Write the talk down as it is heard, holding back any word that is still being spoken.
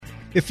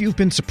If you've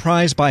been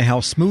surprised by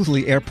how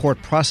smoothly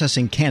airport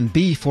processing can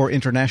be for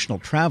international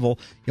travel,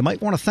 you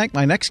might want to thank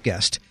my next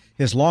guest.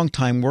 His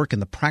longtime work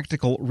in the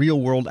practical,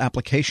 real-world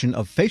application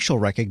of facial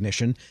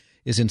recognition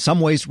is in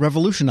some ways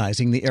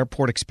revolutionizing the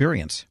airport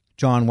experience.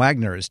 John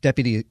Wagner is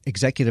Deputy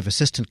Executive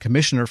Assistant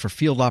Commissioner for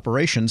Field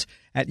Operations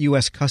at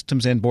U.S.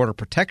 Customs and Border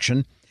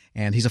Protection,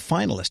 and he's a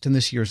finalist in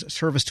this year's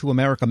Service to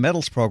America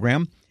Medals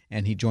program.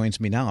 And he joins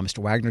me now. Mr.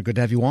 Wagner, good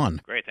to have you on.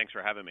 Great. Thanks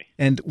for having me.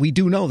 And we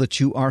do know that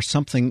you are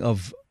something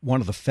of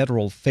one of the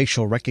federal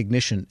facial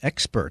recognition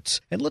experts.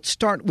 And let's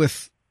start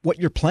with what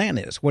your plan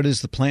is. What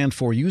is the plan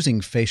for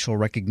using facial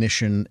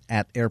recognition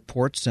at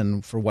airports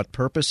and for what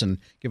purpose? And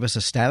give us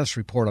a status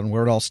report on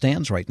where it all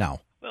stands right now.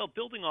 Well,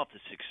 building off the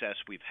success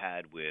we've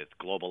had with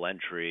global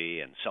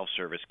entry and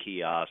self-service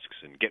kiosks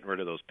and getting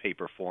rid of those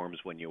paper forms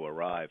when you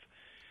arrive,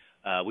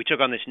 we took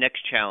on this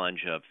next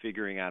challenge of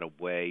figuring out a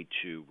way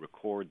to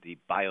record the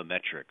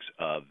biometrics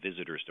of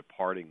visitors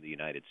departing the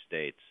United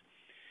States.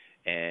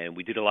 And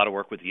we did a lot of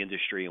work with the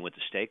industry and with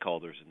the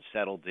stakeholders and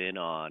settled in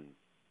on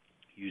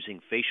using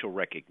facial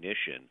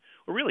recognition,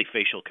 or really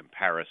facial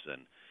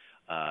comparison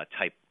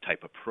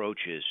type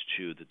approaches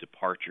to the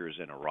departures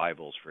and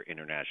arrivals for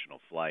international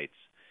flights.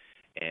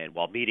 And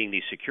while meeting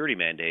these security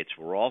mandates,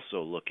 we're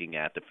also looking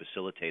at the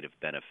facilitative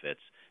benefits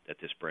that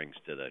this brings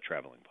to the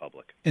traveling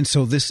public. And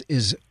so this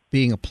is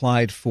being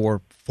applied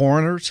for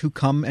foreigners who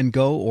come and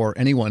go or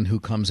anyone who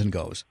comes and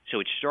goes? So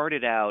it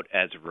started out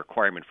as a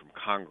requirement from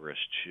Congress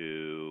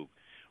to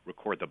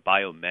record the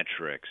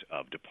biometrics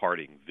of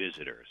departing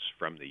visitors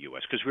from the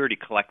U.S. because we already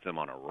collect them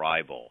on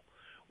arrival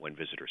when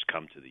visitors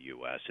come to the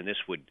U.S. And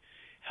this would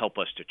help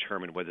us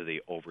determine whether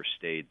they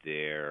overstayed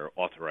their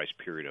authorized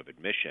period of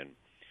admission.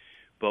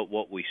 But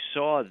what we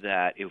saw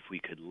that if we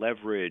could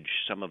leverage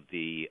some of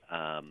the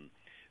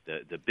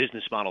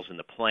business models and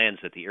the plans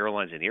that the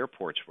airlines and the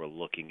airports were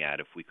looking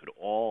at, if we could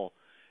all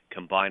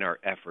combine our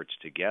efforts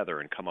together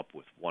and come up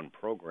with one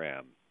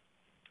program,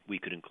 we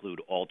could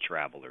include all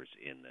travelers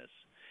in this,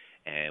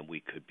 and we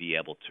could be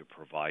able to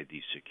provide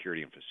these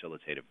security and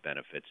facilitative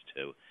benefits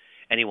to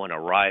anyone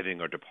arriving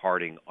or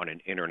departing on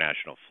an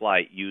international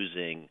flight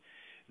using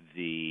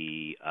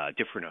the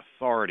different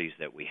authorities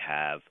that we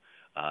have,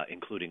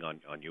 including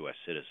on U.S.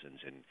 citizens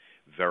and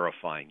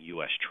verifying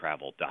U.S.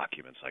 travel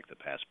documents like the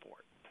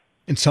passport.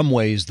 In some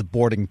ways, the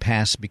boarding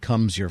pass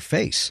becomes your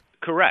face.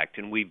 Correct,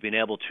 and we've been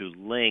able to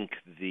link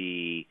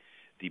the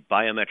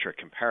biometric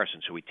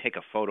comparison. So we take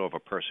a photo of a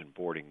person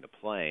boarding the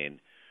plane,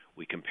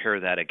 we compare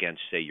that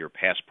against, say, your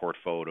passport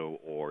photo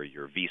or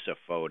your visa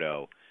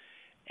photo,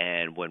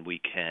 and when we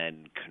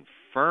can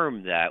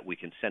confirm that, we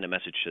can send a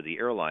message to the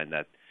airline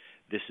that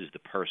this is the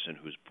person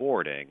who's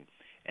boarding,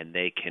 and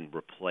they can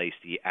replace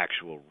the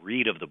actual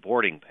read of the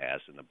boarding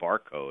pass and the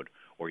barcode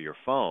or your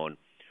phone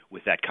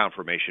with that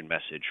confirmation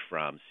message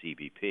from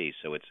CBP.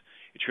 So it's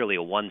really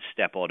a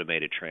one-step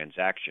automated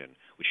transaction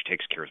which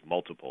takes care of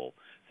multiple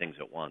things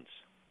at once.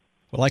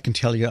 Well, I can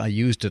tell you I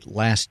used it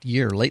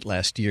late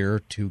last year,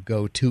 to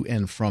go to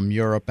and from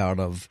Europe out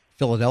of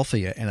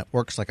Philadelphia, and it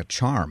works like a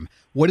charm.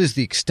 What is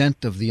the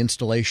extent of the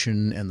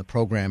installation and the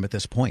program at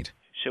this point?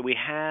 So we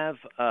have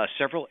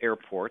several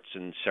airports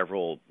and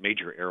several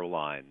major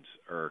airlines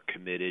are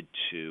committed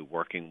to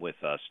working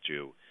with us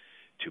to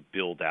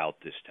build out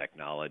this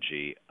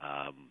technology.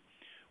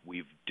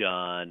 We've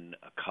done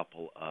a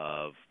couple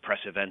of press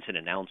events and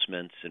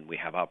announcements, and we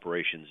have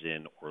operations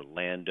in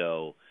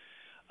Orlando,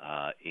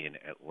 in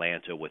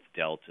Atlanta with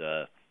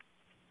Delta,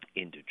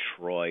 in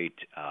Detroit,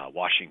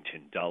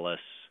 Washington, Dulles.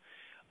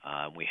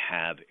 We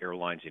have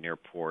airlines and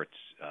airports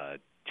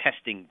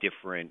testing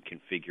different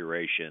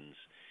configurations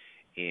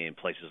in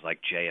places like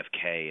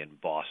JFK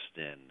and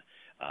Boston,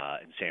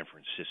 and San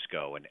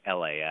Francisco and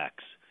LAX.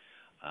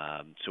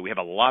 So we have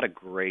a lot of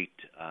great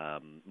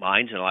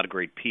minds and a lot of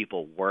great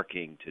people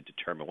working to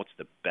determine what's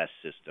the best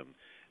system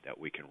that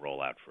we can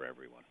roll out for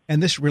everyone.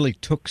 And this really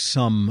took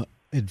some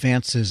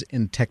advances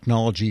in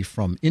technology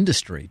from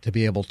industry to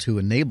be able to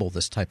enable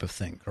this type of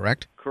thing,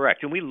 correct?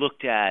 Correct. And we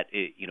looked at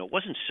it, it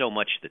wasn't so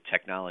much the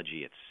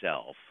technology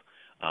itself,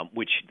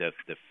 which the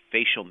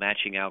facial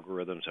matching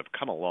algorithms have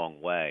come a long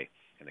way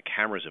and the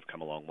cameras have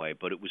come a long way,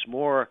 but it was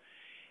more,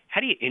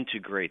 how do you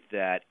integrate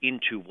that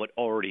into what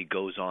already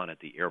goes on at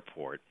the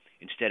airport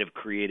instead of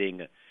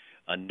creating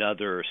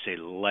another, say,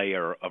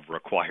 layer of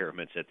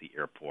requirements at the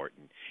airport?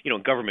 And,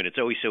 in government, it's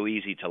always so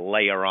easy to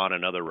layer on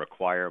another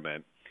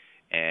requirement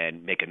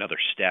and make another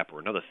step or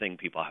another thing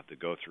people have to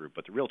go through.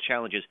 But the real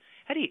challenge is,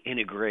 how do you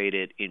integrate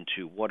it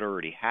into what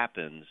already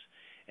happens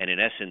and, in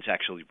essence,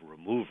 actually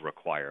remove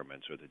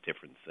requirements or the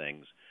different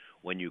things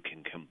when you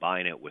can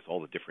combine it with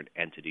all the different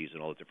entities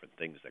and all the different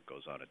things that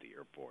goes on at the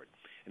airport.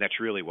 And that's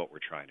really what we're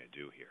trying to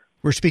do here.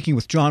 We're speaking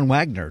with John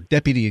Wagner,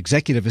 Deputy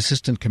Executive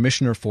Assistant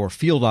Commissioner for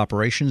Field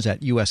Operations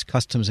at U.S.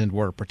 Customs and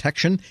Border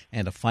Protection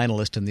and a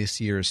finalist in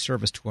this year's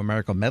Service to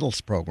America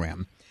Medals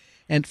program.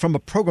 And from a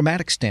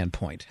programmatic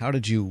standpoint, how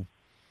did you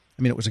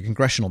I mean, it was a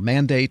congressional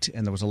mandate,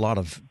 and there was a lot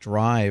of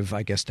drive,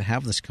 I guess, to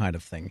have this kind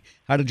of thing.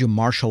 How did you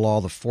marshal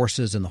all the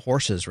forces and the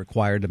horses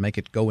required to make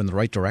it go in the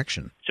right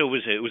direction? So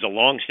it was a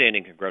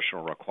long-standing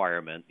congressional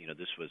requirement.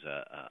 This was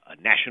a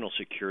national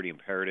security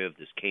imperative.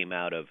 This came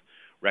out of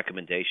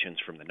recommendations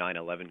from the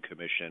 9/11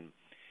 Commission,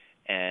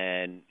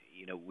 and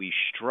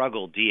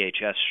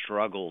DHS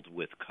struggled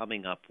with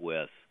coming up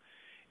with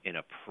an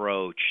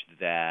approach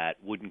that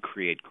wouldn't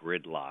create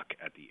gridlock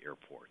at the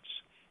airports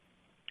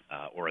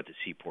or at the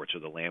seaports or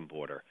the land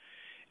border.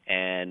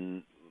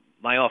 And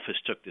my office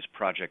took this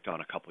project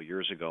on a couple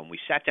years ago, and we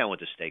sat down with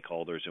the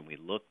stakeholders and we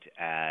looked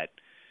at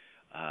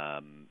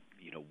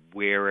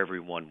where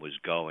everyone was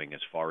going as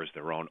far as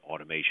their own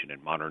automation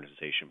and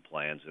modernization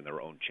plans and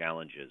their own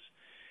challenges.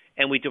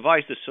 And we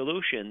devised a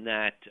solution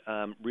that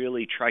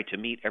really tried to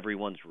meet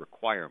everyone's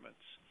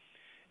requirements.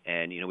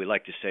 And, we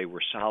like to say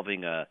we're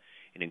solving an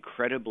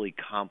incredibly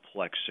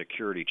complex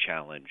security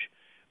challenge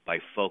by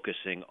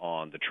focusing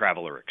on the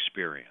traveler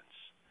experience.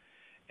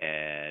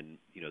 And,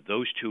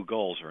 those two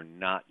goals are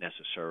not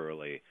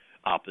necessarily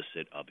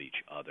opposite of each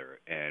other,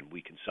 and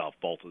we can solve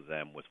both of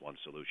them with one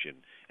solution.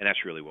 And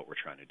that's really what we're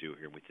trying to do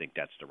here, and we think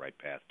that's the right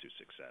path to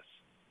success.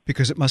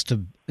 Because it must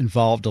have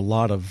involved a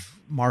lot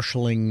of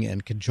marshaling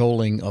and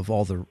cajoling of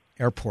all the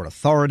airport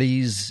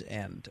authorities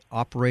and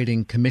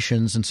operating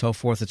commissions and so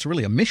forth. It's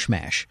really a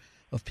mishmash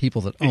of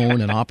people that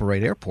own and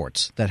operate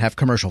airports that have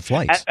commercial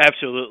flights.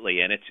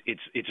 Absolutely, and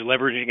it's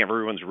leveraging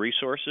everyone's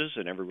resources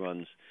and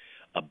everyone's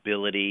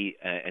ability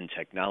and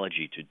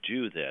technology to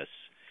do this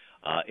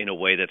in a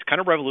way that's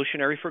kind of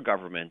revolutionary for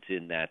government,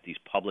 in that these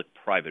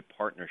public-private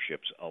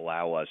partnerships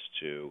allow us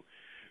to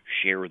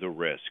share the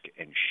risk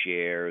and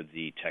share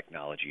the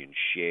technology and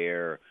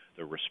share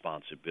the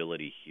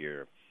responsibility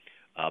here,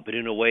 but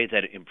in a way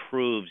that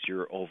improves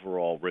your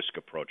overall risk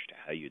approach to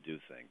how you do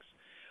things.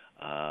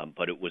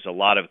 But it was a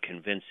lot of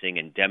convincing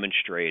and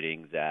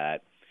demonstrating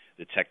that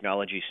the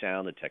technology's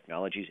sound, the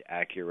technology's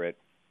accurate,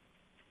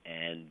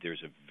 and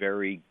there's a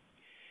very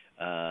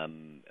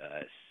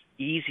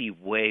easy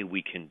way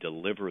we can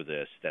deliver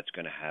this that's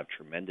going to have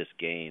tremendous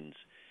gains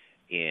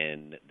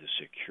in the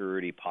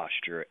security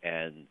posture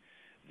and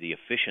the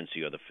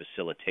efficiency or the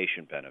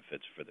facilitation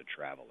benefits for the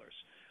travelers.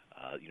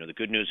 The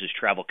good news is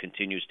travel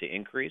continues to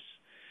increase,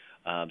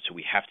 so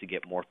we have to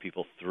get more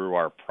people through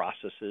our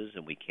processes,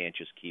 and we can't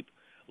just keep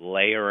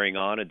layering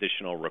on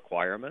additional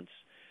requirements,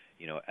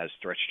 as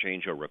threats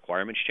change or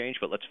requirements change.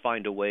 But let's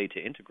find a way to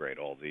integrate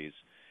all these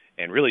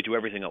and really do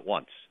everything at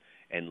once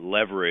and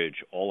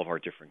leverage all of our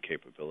different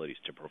capabilities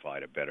to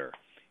provide a better,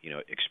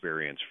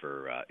 experience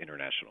for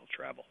international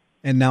travel.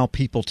 And now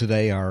people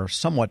today are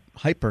somewhat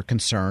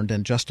hyper-concerned,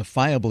 and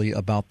justifiably,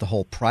 about the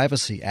whole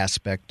privacy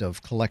aspect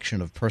of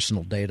collection of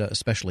personal data,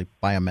 especially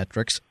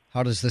biometrics.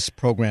 How does this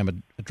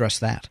program address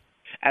that?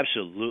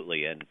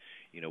 Absolutely. And,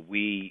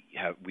 we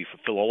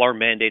fulfill all our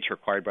mandates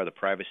required by the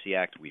Privacy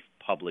Act. We've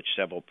published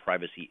several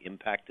privacy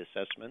impact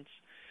assessments.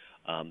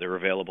 They're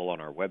available on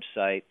our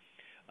website.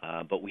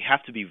 But we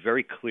have to be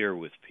very clear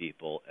with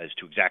people as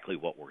to exactly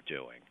what we're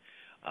doing.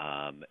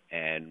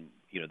 And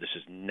this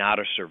is not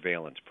a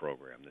surveillance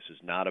program. This is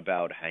not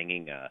about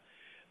hanging a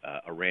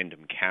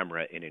random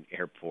camera in an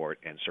airport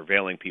and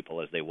surveilling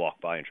people as they walk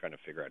by and trying to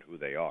figure out who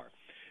they are.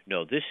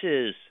 No, this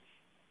is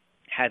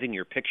having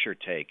your picture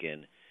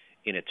taken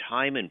in a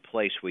time and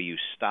place where you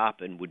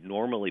stop and would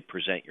normally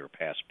present your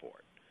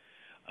passport.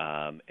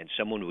 And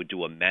someone would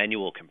do a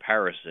manual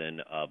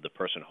comparison of the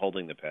person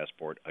holding the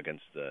passport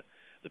against the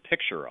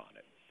picture on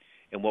it.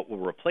 And what we're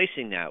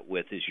replacing that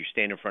with is you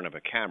stand in front of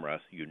a camera,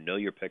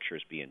 your picture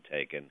is being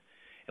taken,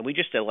 and we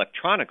just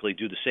electronically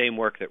do the same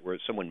work that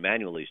someone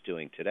manually is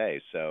doing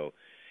today. So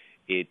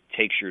it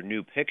takes your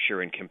new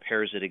picture and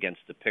compares it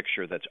against the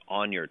picture that's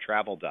on your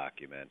travel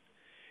document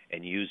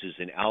and uses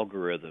an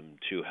algorithm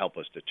to help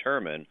us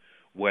determine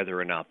whether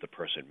or not the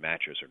person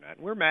matches or not.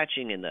 And we're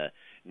matching in the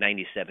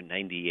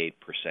 97-98%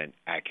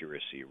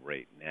 accuracy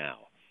rate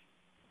now.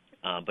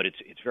 But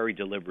it's very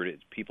deliberate.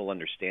 People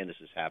understand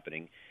this is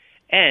happening.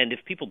 And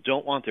if people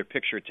don't want their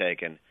picture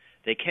taken,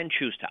 they can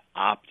choose to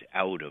opt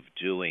out of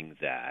doing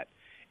that,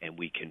 and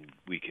we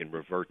can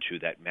revert to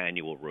that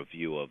manual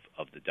review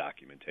of the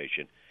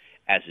documentation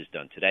as is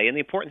done today. And the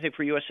important thing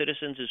for U.S.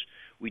 citizens is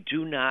we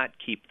do not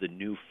keep the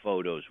new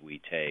photos we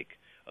take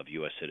of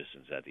U.S.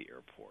 citizens at the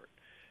airport.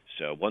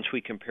 So once we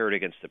compare it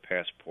against the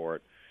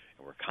passport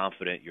and we're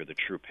confident you're the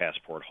true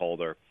passport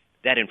holder,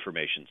 that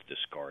information's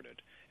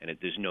discarded, and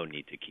there's no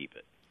need to keep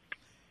it.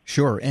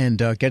 Sure. And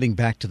getting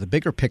back to the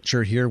bigger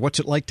picture here, what's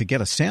it like to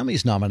get a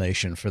Sammy's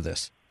nomination for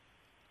this?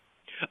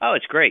 Oh,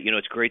 it's great.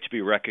 It's great to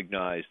be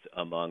recognized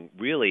among,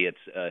 really,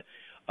 it's a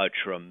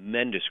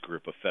tremendous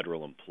group of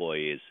federal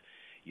employees.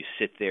 You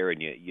sit there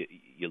and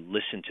you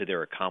listen to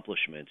their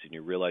accomplishments, and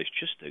you realize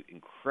just the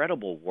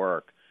incredible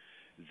work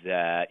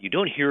that you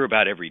don't hear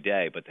about every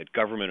day, but that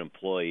government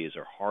employees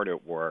are hard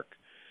at work,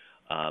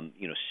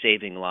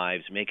 saving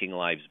lives, making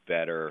lives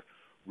better,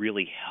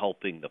 really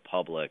helping the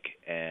public,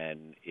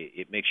 and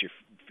it makes you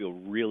feel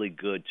really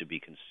good to be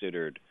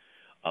considered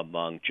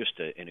among just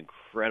an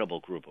incredible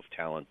group of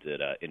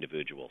talented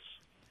individuals.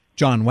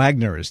 John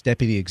Wagner is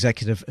Deputy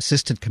Executive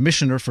Assistant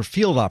Commissioner for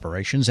Field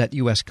Operations at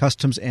U.S.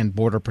 Customs and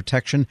Border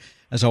Protection.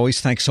 As always,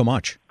 thanks so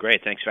much.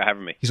 Great. Thanks for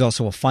having me. He's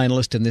also a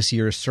finalist in this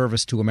year's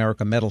Service to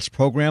America Medals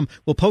program.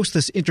 We'll post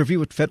this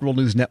interview at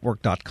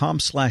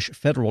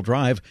federalnewsnetwork.com/Federal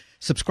Drive.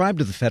 Subscribe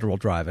to the Federal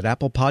Drive at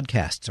Apple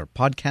Podcasts or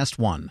Podcast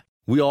One.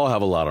 We all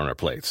have a lot on our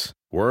plates.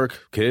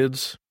 Work,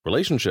 kids,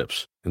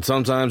 relationships. And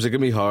sometimes it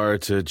can be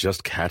hard to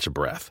just catch a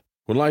breath.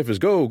 When life is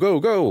go, go,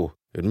 go,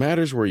 it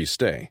matters where you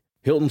stay.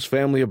 Hilton's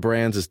family of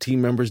brands has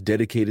team members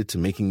dedicated to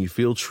making you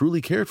feel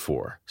truly cared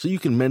for, so you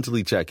can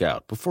mentally check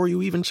out before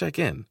you even check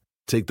in.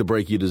 Take the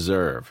break you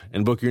deserve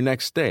and book your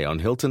next stay on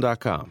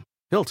Hilton.com.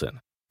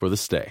 Hilton, for the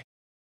stay.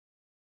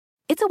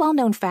 It's a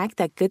well-known fact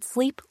that good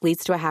sleep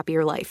leads to a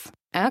happier life.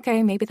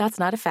 Okay, maybe that's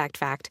not a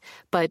fact,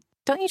 but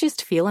don't you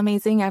just feel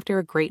amazing after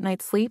a great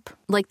night's sleep?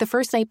 Like the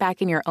first night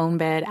back in your own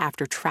bed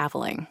after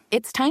traveling.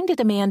 It's time to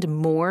demand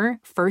more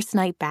first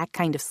night back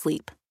kind of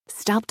sleep.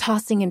 Stop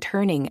tossing and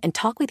turning and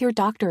talk with your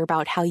doctor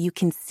about how you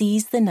can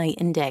seize the night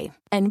and day.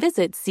 And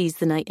visit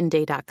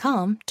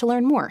seizethenightandday.com to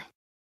learn more.